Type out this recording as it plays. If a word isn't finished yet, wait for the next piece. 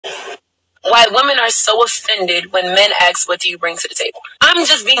why women are so offended when men ask, what do you bring to the table? I'm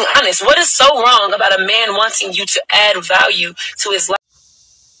just being honest. What is so wrong about a man wanting you to add value to his life?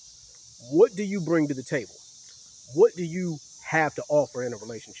 What do you bring to the table? What do you have to offer in a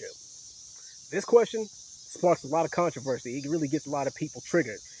relationship? This question sparks a lot of controversy. It really gets a lot of people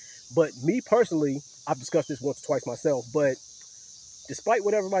triggered. But me personally, I've discussed this once or twice myself, but despite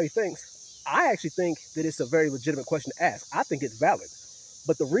what everybody thinks, I actually think that it's a very legitimate question to ask. I think it's valid.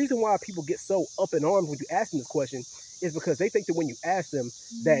 But the reason why people get so up in arms when you ask them this question is because they think that when you ask them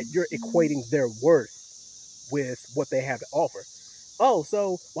that you're equating their worth with what they have to offer. Oh,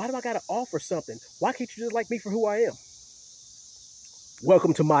 so why do I got to offer something? Why can't you just like me for who I am?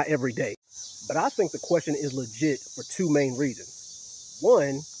 Welcome to my everyday. But I think the question is legit for two main reasons.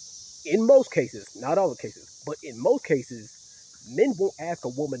 One, in most cases, not all the cases, but in most cases, men won't ask a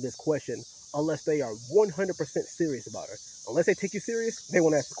woman this question unless they are 100% serious about her. Unless they take you serious, they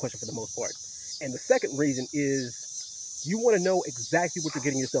won't ask the question for the most part. And the second reason is you want to know exactly what you're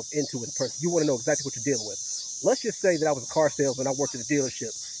getting yourself into in person. You want to know exactly what you're dealing with. Let's just say that I was a car salesman, I worked at a dealership.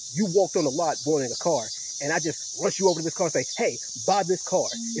 You walked on the lot wanting a car, and I just rush you over to this car and say, hey, buy this car.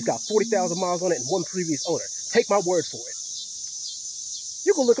 It's got 40,000 miles on it and one previous owner. Take my word for it.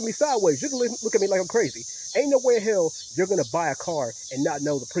 You can look at me sideways. You can look at me like I'm crazy. Ain't no way in hell you're going to buy a car and not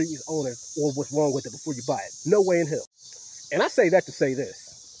know the previous owner or what's wrong with it before you buy it. No way in hell. And I say that to say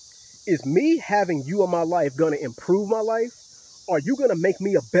this. Is me having you in my life going to improve my life? Are you going to make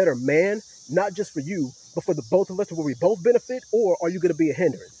me a better man? Not just for you, but for the both of us where we both benefit? Or are you going to be a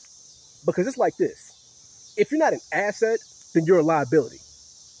hindrance? Because it's like this. If you're not an asset, then you're a liability.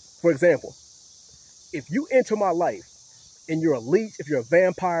 For example, if you enter my life and you're a leech, if you're a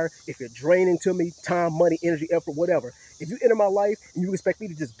vampire, if you're draining to me, time, money, energy, effort, whatever, if you enter my life and you expect me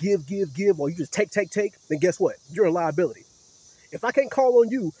to just give, or you just take, then guess what? You're a liability. If I can't call on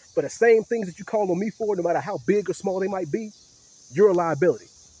you for the same things that you call on me for, no matter how big or small they might be, you're a liability.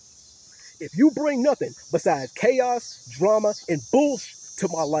 If you bring nothing besides chaos, drama, and bullshit to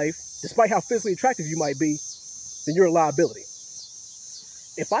my life, despite how physically attractive you might be, then you're a liability.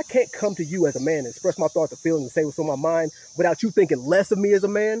 If I can't come to you as a man and express my thoughts and feelings and say what's on my mind without you thinking less of me as a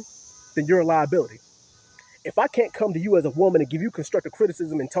man, then you're a liability. If I can't come to you as a woman and give you constructive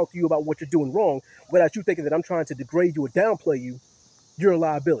criticism and talk to you about what you're doing wrong without you thinking that I'm trying to degrade you or downplay you, you're a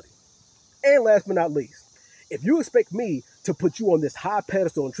liability. And last but not least, if you expect me to put you on this high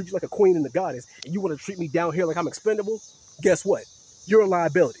pedestal and treat you like a queen and a goddess, and you want to treat me down here like I'm expendable, guess what? You're a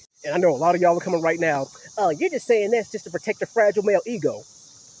liability. And I know a lot of y'all are coming right now, oh, you're just saying this just to protect your fragile male ego.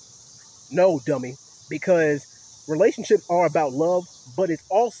 No, dummy, because relationships are about love, but it's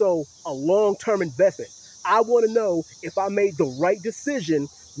also a long-term investment. I want to know if I made the right decision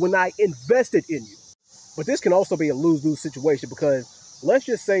when I invested in you. But this can also be a lose-lose situation because let's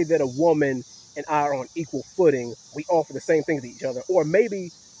just say that a woman and I are on equal footing. We offer the same things to each other. Or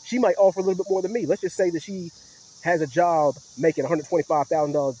maybe she might offer a little bit more than me. Let's just say that she has a job making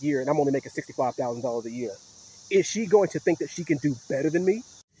 $125,000 a year and I'm only making $65,000 a year. Is she going to think that she can do better than me?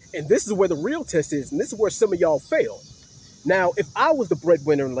 And this is where the real test is, and this is where some of y'all fail. Now, if I was the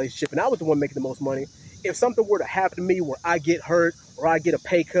breadwinner in a relationship and I was the one making the most money, if something were to happen to me where I get hurt or I get a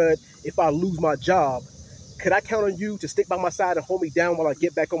pay cut, if I lose my job, could I count on you to stick by my side and hold me down while I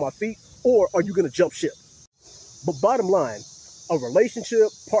get back on my feet? Or are you going to jump ship? But bottom line, a relationship,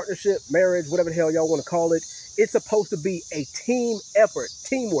 partnership, marriage, whatever the hell y'all want to call it, it's supposed to be a team effort,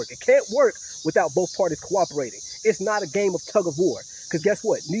 teamwork. It can't work without both parties cooperating. It's not a game of tug of war. Because guess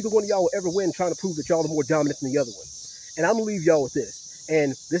what? Neither one of y'all will ever win trying to prove that y'all are more dominant than the other one. And I'm going to leave y'all with this.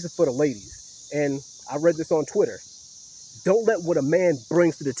 And this is for the ladies. And I read this on Twitter. Don't let what a man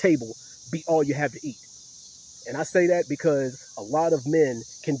brings to the table be all you have to eat. And I say that because a lot of men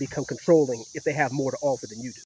can become controlling if they have more to offer than you do.